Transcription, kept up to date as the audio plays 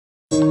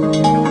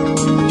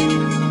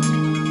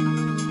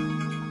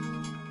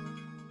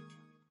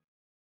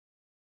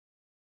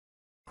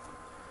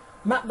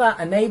MapThat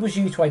enables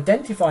you to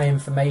identify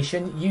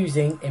information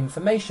using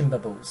information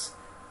bubbles.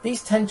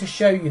 These tend to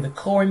show you the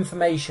core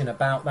information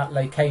about that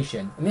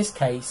location, in this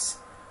case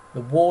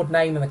the ward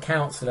name and the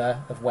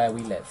councillor of where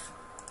we live.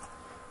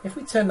 If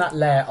we turn that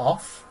layer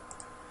off,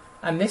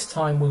 and this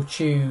time we'll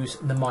choose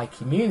the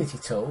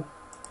MyCommunity tool,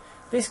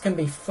 this can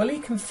be fully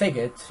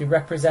configured to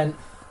represent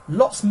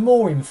lots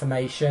more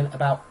information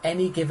about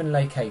any given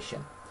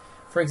location.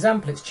 For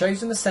example, it's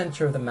chosen the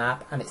centre of the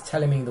map and it's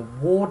telling me the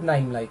ward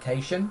name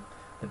location,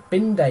 the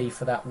bin day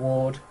for that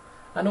ward,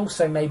 and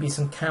also maybe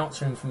some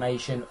council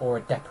information or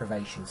a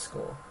deprivation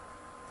score.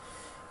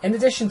 In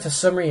addition to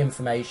summary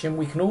information,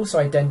 we can also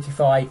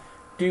identify,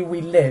 do we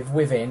live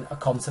within a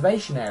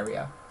conservation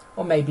area,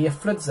 or maybe a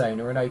flood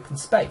zone or an open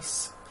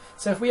space.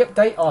 So if we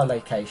update our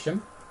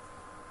location,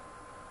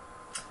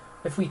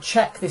 if we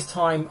check this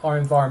time our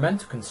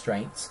environmental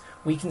constraints,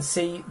 we can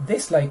see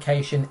this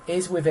location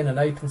is within an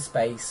open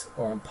space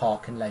or a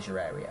park and leisure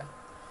area.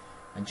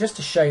 And just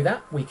to show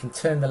that, we can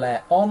turn the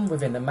layer on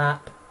within the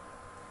map,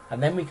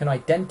 and then we can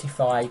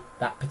identify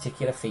that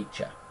particular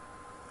feature.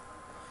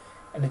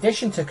 In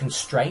addition to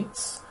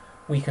constraints,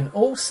 we can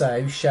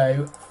also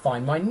show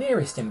Find My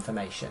Nearest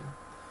information.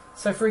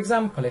 So for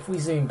example, if we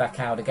zoom back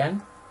out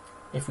again,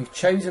 if we've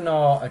chosen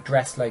our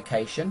address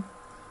location,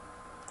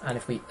 and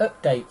if we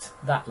update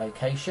that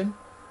location,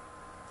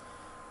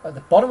 at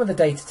the bottom of the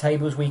data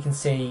tables we can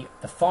see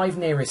the 5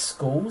 nearest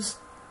schools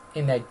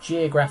in their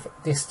geographic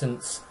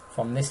distance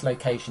from this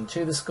location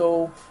to the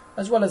school,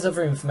 as well as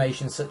other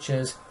information such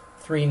as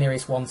 3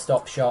 nearest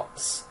one-stop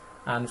shops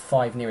and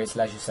 5 nearest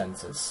leisure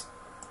centres.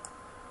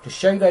 To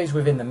show those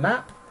within the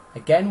map,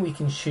 again we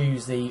can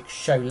choose the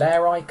Show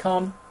Layer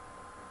icon,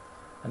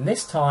 and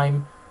this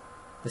time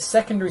the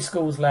secondary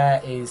schools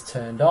layer is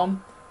turned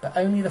on, but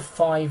only the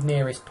 5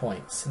 nearest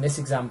points. In this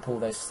example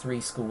there's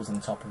 3 schools on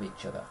top of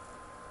each other.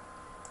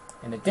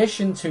 In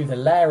addition to the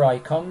layer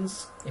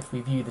icons, if we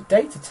view the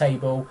data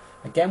table,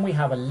 again we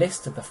have a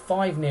list of the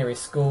 5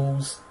 nearest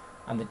schools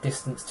and the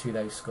distance to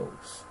those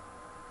schools.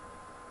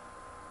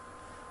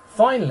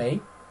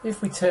 Finally,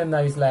 if we turn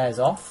those layers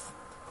off,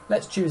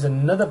 let's choose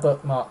another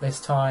bookmark this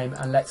time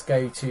and let's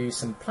go to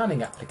some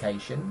planning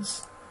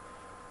applications.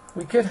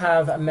 We could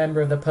have a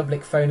member of the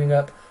public phoning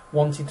up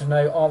wanting to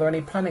know, are there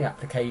any planning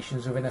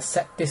applications within a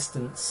set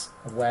distance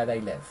of where they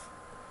live.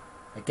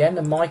 Again,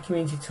 the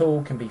MyCommunity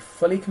tool can be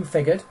fully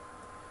configured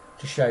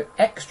to show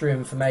extra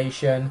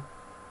information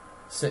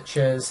such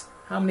as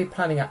how many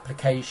planning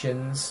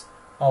applications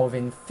are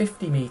within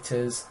 50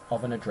 metres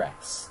of an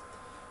address.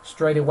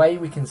 Straight away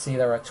we can see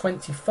there are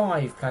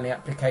 25 planning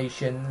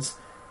applications.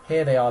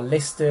 Here they are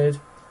listed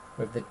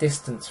with the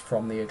distance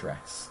from the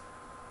address.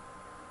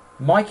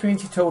 The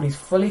MyCommunity tool is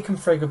fully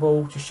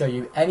configurable to show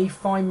you any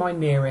Find My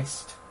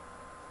Nearest,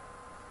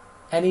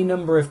 any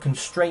number of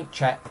constraint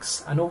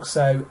checks, and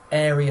also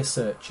area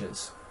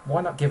searches.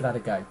 Why not give that a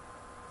go?